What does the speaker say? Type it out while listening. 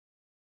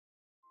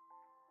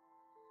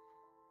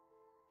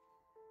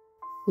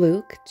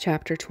Luke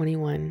chapter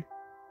 21.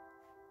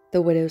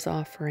 The widow's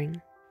offering.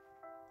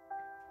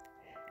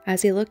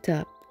 As he looked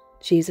up,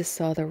 Jesus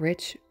saw the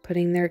rich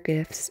putting their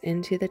gifts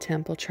into the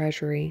temple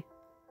treasury.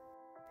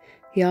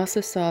 He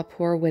also saw a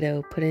poor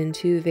widow put in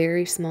 2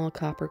 very small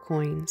copper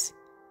coins.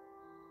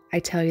 "I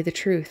tell you the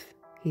truth,"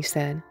 he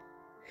said.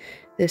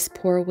 "This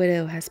poor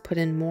widow has put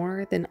in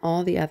more than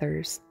all the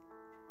others.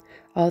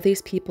 All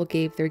these people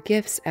gave their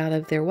gifts out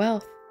of their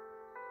wealth,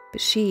 but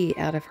she,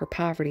 out of her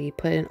poverty,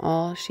 put in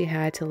all she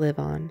had to live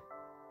on."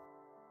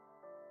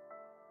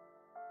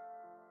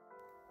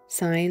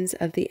 Signs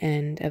of the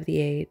end of the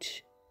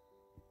age.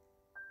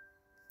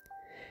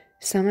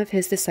 Some of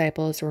his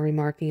disciples were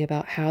remarking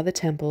about how the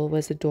temple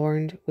was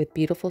adorned with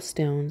beautiful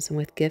stones and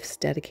with gifts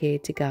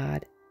dedicated to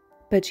God.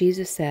 But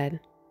Jesus said,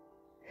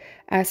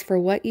 "As for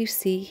what you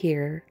see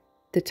here,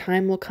 the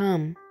time will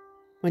come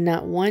when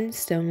not one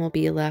stone will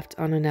be left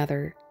on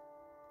another.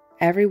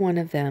 Every one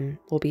of them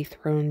will be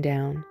thrown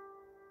down."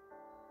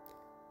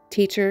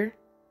 "Teacher,"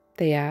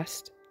 they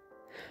asked,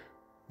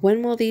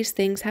 "when will these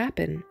things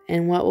happen,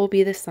 and what will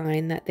be the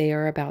sign that they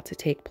are about to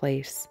take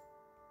place?"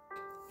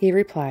 He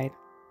replied,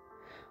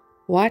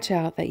 "Watch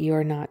out that you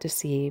are not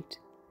deceived,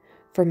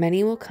 for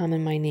many will come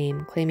in my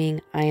name,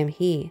 claiming I am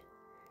he,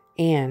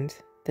 and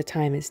the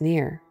time is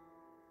near.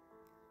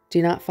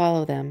 Do not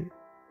follow them.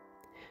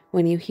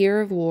 When you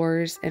hear of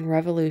wars and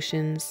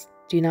revolutions,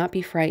 do not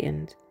be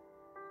frightened.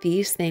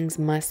 These things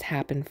must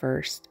happen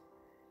first,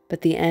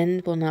 but the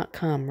end will not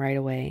come right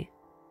away."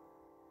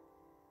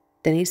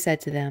 Then he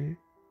said to them,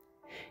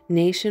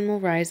 "Nation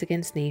will rise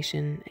against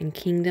nation, and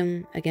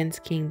kingdom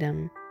against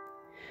kingdom.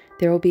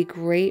 There will be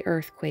great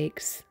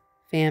earthquakes,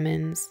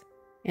 famines,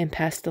 and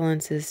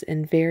pestilences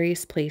in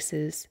various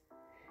places,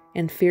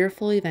 and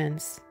fearful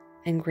events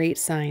and great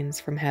signs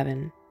from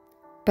heaven.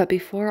 But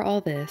before all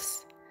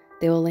this,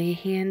 they will lay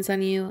hands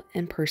on you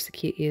and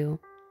persecute you.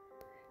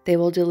 They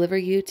will deliver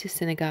you to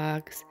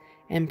synagogues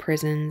and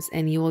prisons,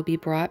 and you will be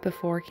brought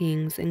before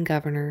kings and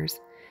governors,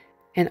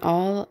 and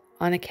all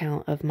on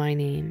account of my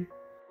name.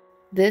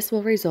 This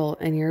will result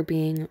in your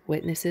being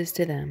witnesses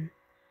to them.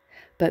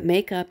 But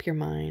make up your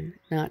mind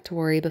not to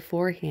worry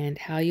beforehand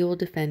how you will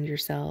defend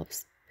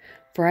yourselves,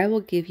 for I will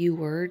give you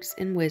words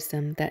and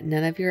wisdom that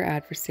none of your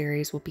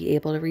adversaries will be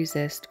able to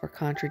resist or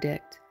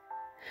contradict.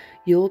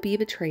 You will be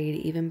betrayed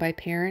even by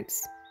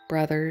parents,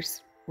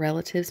 brothers,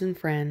 relatives, and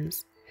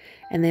friends,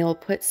 and they will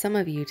put some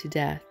of you to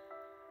death.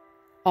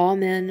 All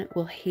men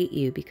will hate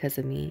you because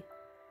of me,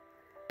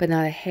 but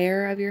not a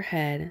hair of your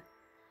head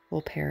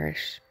will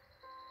perish.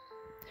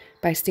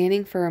 By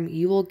standing firm,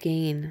 you will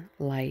gain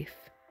life.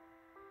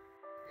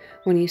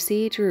 When you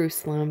see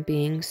Jerusalem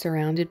being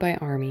surrounded by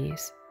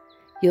armies,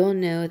 you'll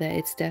know that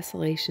its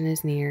desolation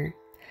is near.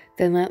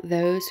 Then let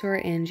those who are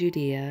in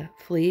Judea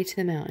flee to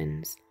the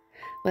mountains.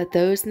 Let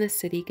those in the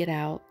city get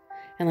out,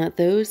 and let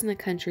those in the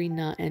country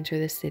not enter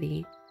the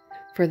city.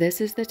 For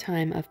this is the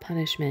time of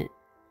punishment,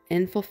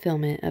 in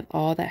fulfillment of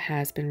all that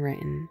has been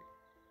written.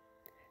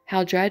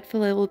 How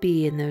dreadful it will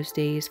be in those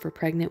days for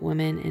pregnant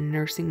women and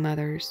nursing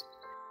mothers.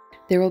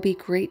 There will be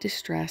great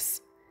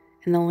distress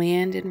in the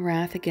land and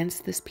wrath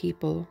against this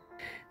people.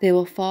 They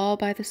will fall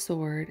by the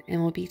sword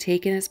and will be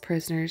taken as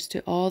prisoners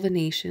to all the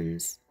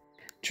nations.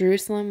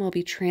 Jerusalem will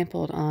be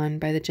trampled on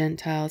by the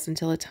Gentiles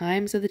until the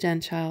times of the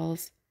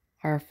Gentiles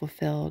are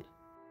fulfilled.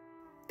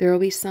 There will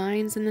be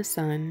signs in the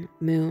sun,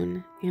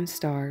 moon, and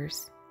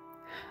stars.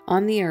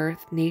 On the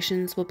earth,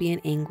 nations will be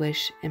in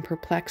anguish and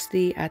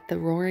perplexity at the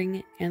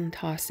roaring and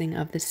tossing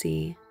of the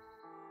sea.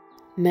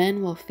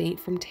 Men will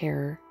faint from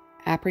terror,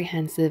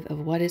 apprehensive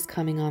of what is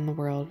coming on the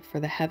world, for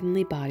the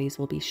heavenly bodies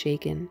will be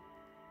shaken.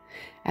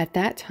 At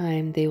that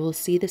time they will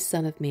see the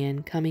Son of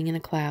Man coming in a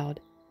cloud,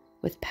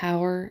 with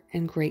power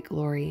and great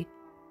glory.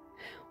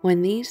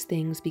 When these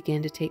things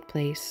begin to take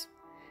place,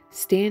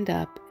 stand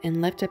up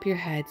and lift up your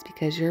heads,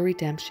 because your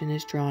redemption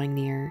is drawing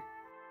near."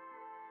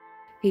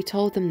 He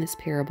told them this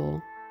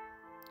parable.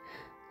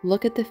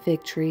 "Look at the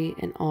fig tree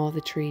and all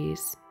the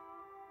trees.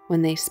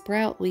 When they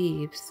sprout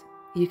leaves,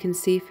 you can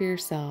see for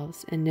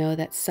yourselves and know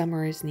that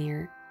summer is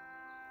near.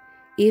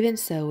 Even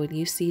so, when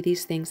you see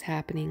these things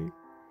happening,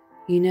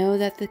 you know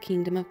that the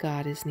kingdom of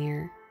God is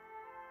near.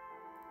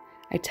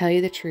 I tell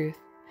you the truth,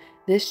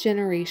 this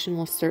generation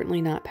will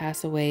certainly not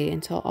pass away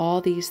until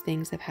all these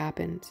things have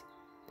happened.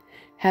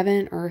 Heaven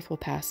and earth will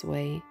pass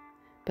away,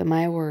 but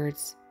my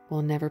words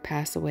will never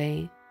pass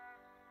away.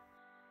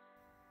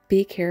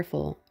 Be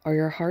careful, or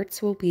your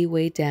hearts will be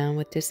weighed down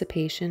with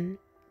dissipation,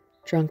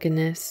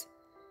 drunkenness,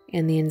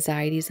 and the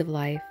anxieties of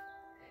life,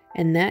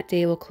 and that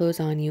day will close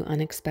on you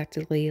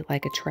unexpectedly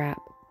like a trap.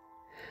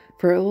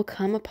 For it will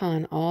come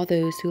upon all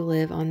those who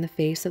live on the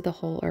face of the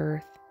whole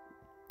earth.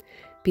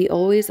 Be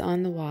always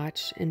on the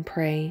watch and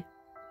pray,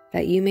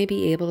 that you may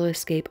be able to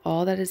escape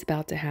all that is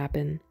about to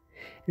happen,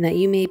 and that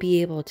you may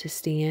be able to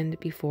stand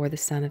before the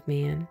Son of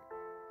Man."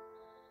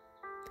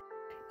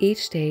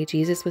 Each day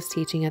Jesus was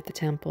teaching at the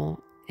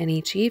temple, and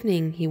each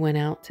evening he went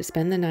out to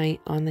spend the night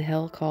on the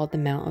hill called the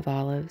Mount of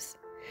Olives,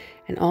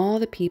 and all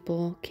the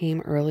people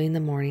came early in the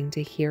morning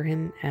to hear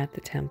him at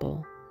the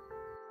temple.